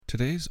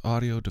Today's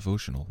audio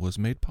devotional was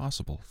made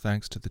possible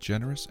thanks to the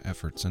generous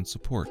efforts and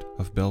support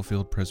of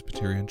Bellefield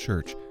Presbyterian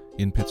Church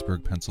in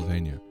Pittsburgh,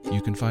 Pennsylvania.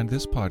 You can find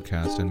this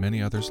podcast and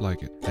many others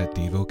like it at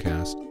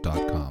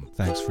devocast.com.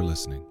 Thanks for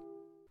listening.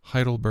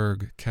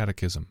 Heidelberg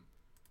Catechism.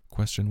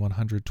 Question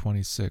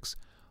 126.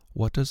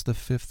 What does the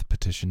fifth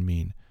petition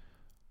mean?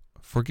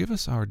 Forgive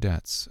us our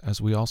debts,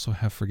 as we also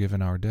have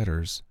forgiven our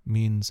debtors,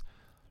 means,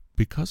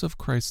 because of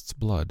Christ's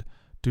blood,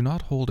 do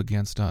not hold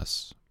against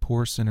us,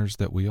 poor sinners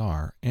that we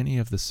are, any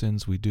of the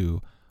sins we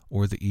do,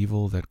 or the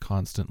evil that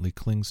constantly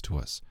clings to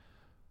us.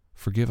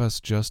 Forgive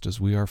us just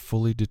as we are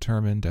fully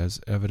determined,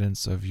 as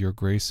evidence of your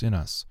grace in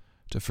us,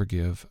 to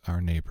forgive our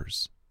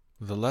neighbors.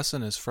 The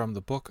lesson is from the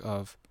book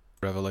of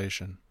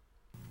Revelation.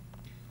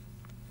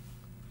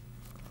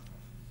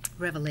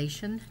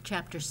 Revelation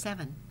chapter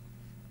 7.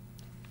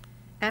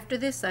 After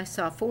this I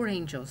saw 4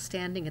 angels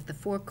standing at the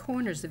 4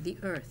 corners of the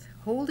earth,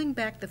 holding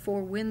back the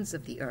 4 winds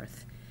of the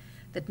earth,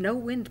 that no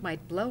wind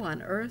might blow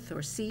on earth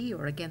or sea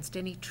or against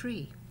any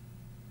tree.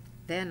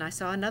 Then I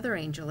saw another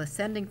angel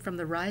ascending from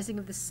the rising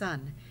of the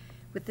sun,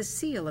 with the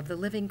seal of the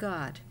living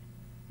God.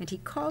 And he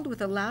called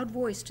with a loud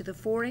voice to the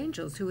 4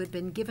 angels who had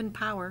been given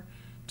power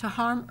to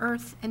harm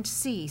earth and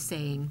sea,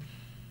 saying,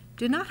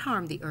 Do not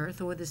harm the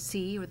earth or the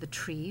sea or the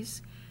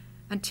trees,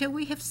 until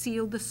we have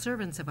sealed the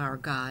servants of our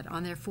God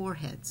on their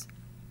foreheads.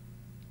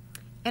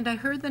 And I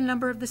heard the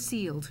number of the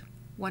sealed,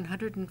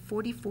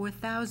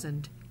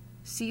 144,000,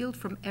 sealed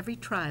from every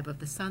tribe of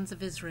the sons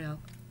of Israel.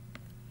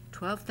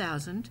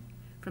 12,000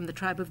 from the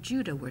tribe of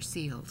Judah were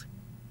sealed,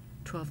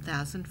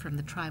 12,000 from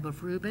the tribe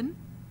of Reuben,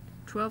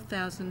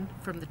 12,000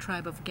 from the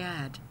tribe of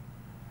Gad,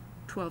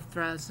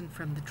 12,000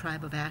 from the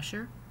tribe of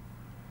Asher,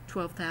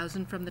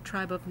 12,000 from the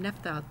tribe of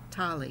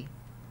Naphtali,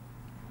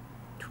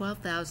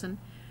 12,000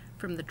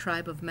 from the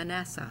tribe of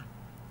Manasseh,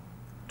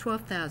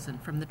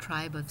 12,000 from the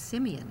tribe of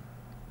Simeon,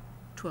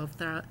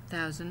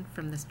 12,000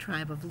 from the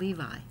tribe of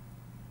Levi,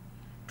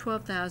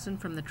 12,000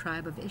 from the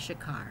tribe of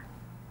Issachar,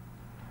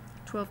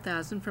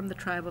 12,000 from the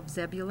tribe of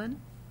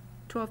Zebulun,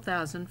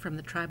 12,000 from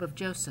the tribe of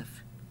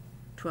Joseph,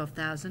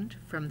 12,000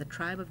 from the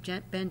tribe of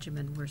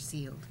Benjamin were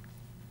sealed.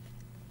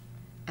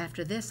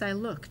 After this I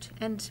looked,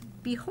 and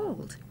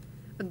behold,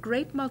 a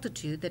great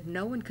multitude that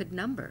no one could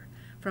number,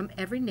 from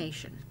every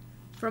nation,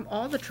 from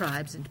all the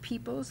tribes and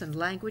peoples and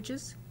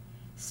languages,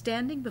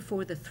 standing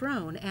before the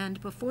throne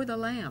and before the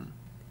Lamb,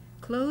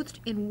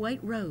 clothed in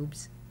white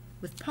robes,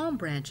 with palm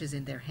branches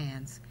in their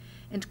hands,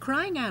 and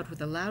crying out with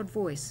a loud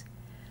voice,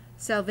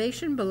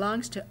 Salvation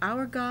belongs to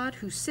our God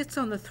who sits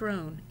on the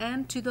throne,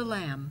 and to the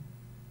Lamb.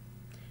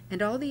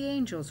 And all the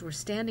angels were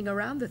standing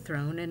around the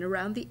throne and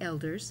around the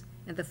elders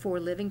and the 4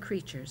 living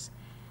creatures,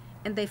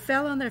 and they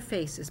fell on their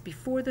faces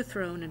before the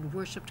throne and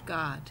worshipped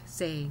God,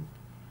 saying,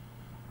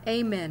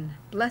 Amen,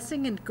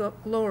 blessing and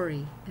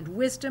glory and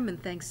wisdom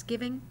and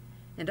thanksgiving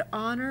and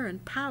honor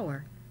and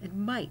power and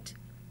might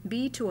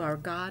be to our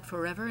God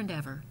forever and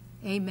ever.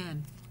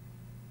 Amen.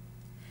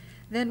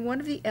 Then one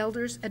of the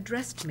elders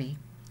addressed me,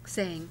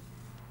 saying,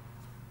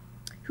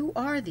 Who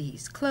are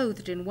these,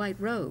 clothed in white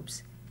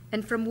robes,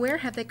 and from where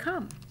have they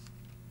come?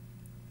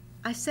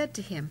 I said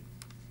to him,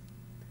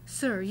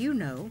 Sir, you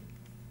know.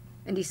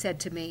 And he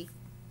said to me,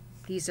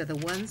 These are the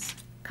ones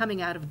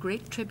coming out of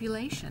great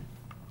tribulation.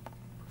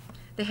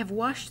 They have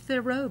washed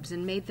their robes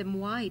and made them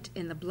white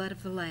in the blood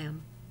of the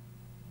Lamb.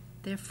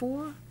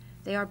 Therefore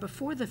they are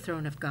before the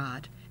throne of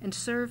God, and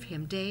serve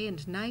him day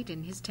and night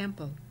in his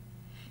temple.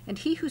 And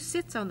he who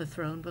sits on the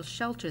throne will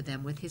shelter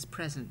them with his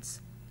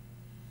presence.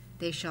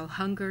 They shall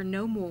hunger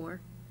no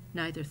more,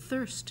 neither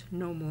thirst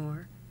no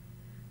more.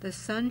 The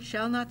sun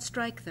shall not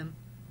strike them,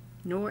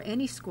 nor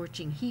any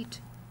scorching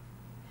heat.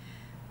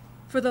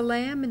 For the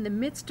Lamb in the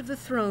midst of the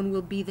throne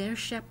will be their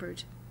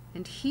shepherd,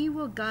 and he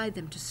will guide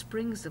them to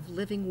springs of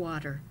living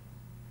water,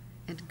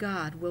 and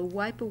God will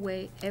wipe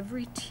away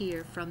every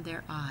tear from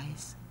their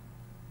eyes.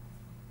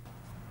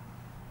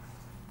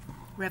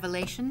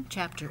 Revelation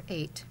chapter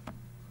 8.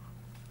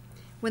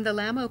 When the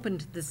Lamb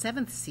opened the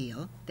 7th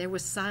seal, there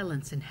was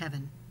silence in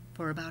heaven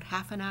for about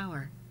half an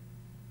hour.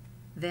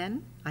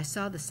 Then I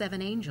saw the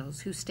 7 angels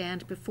who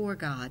stand before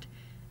God,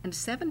 and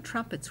 7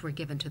 trumpets were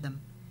given to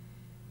them.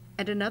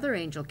 And another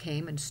angel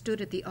came and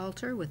stood at the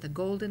altar with a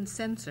golden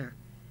censer,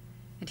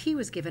 and he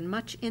was given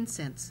much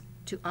incense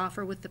to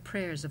offer with the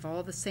prayers of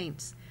all the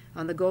saints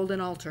on the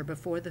golden altar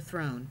before the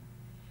throne.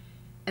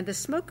 And the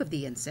smoke of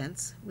the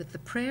incense, with the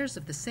prayers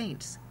of the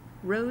saints,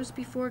 rose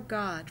before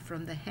God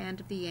from the hand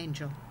of the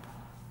angel.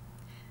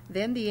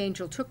 Then the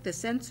angel took the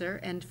censer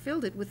and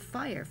filled it with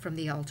fire from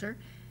the altar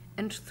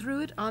and threw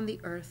it on the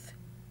earth.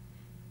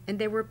 And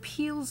there were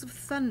peals of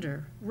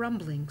thunder,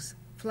 rumblings,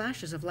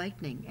 flashes of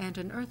lightning, and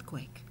an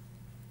earthquake.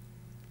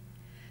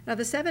 Now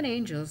the 7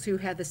 angels who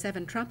had the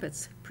 7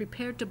 trumpets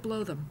prepared to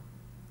blow them.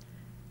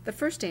 The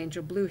first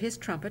angel blew his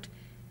trumpet,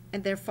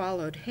 and there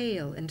followed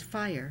hail and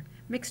fire,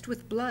 mixed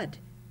with blood,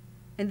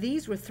 and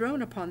these were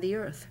thrown upon the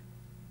earth.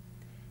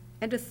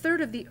 And a third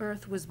of the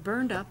earth was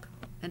burned up,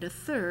 and a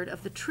third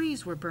of the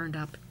trees were burned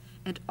up,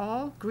 and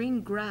all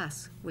green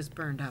grass was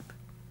burned up.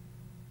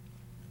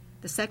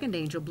 The second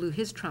angel blew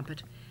his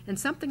trumpet, and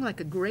something like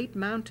a great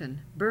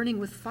mountain, burning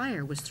with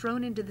fire, was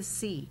thrown into the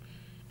sea,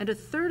 and a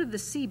third of the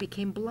sea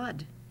became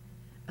blood.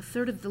 A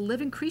third of the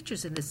living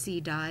creatures in the sea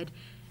died,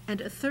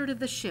 and a third of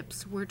the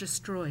ships were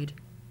destroyed.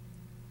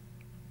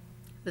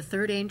 The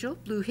third angel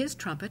blew his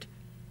trumpet,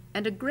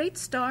 and a great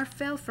star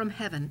fell from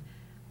heaven,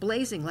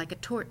 blazing like a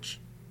torch,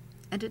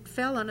 and it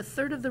fell on a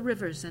third of the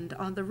rivers and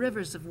on the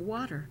rivers of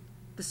water,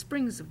 the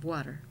springs of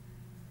water.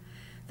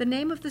 The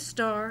name of the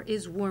star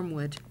is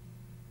Wormwood.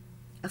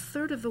 A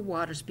third of the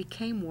waters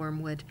became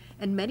wormwood,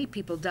 and many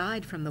people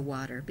died from the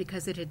water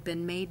because it had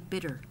been made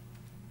bitter.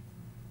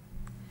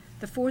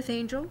 The fourth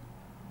angel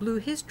blew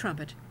his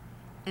trumpet,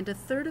 and a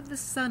third of the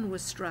sun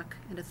was struck,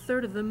 and a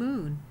third of the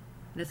moon,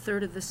 and a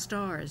third of the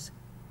stars,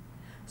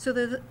 so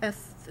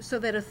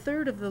that a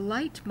third of the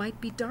light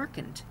might be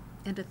darkened,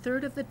 and a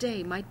third of the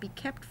day might be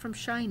kept from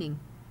shining,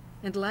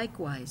 and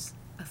likewise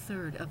a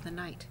third of the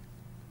night.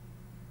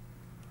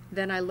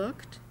 Then I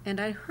looked,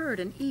 and I heard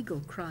an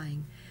eagle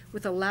crying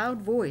with a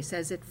loud voice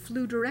as it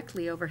flew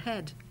directly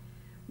overhead,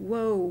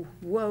 "Woe,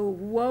 woe,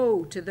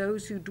 woe to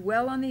those who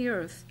dwell on the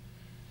earth,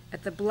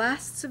 at the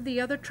blasts of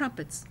the other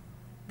trumpets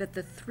that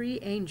the three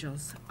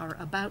angels are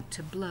about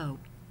to blow."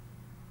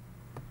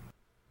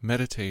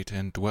 Meditate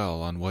and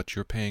dwell on what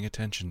you're paying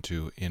attention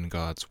to in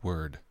God's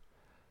Word.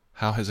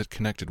 How has it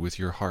connected with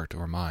your heart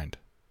or mind?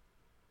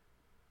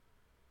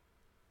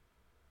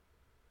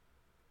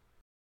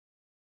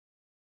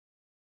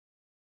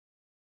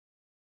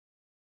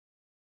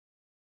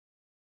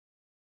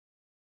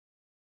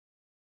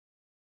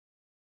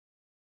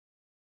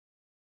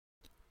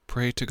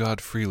 Pray to God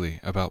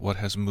freely about what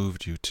has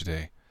moved you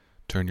today.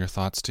 Turn your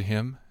thoughts to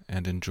Him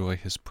and enjoy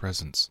His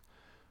presence.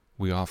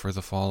 We offer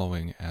the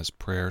following as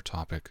prayer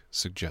topic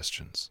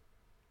suggestions.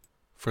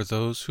 For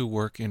those who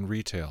work in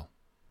retail.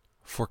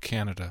 For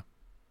Canada.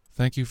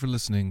 Thank you for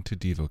listening to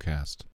DevoCast.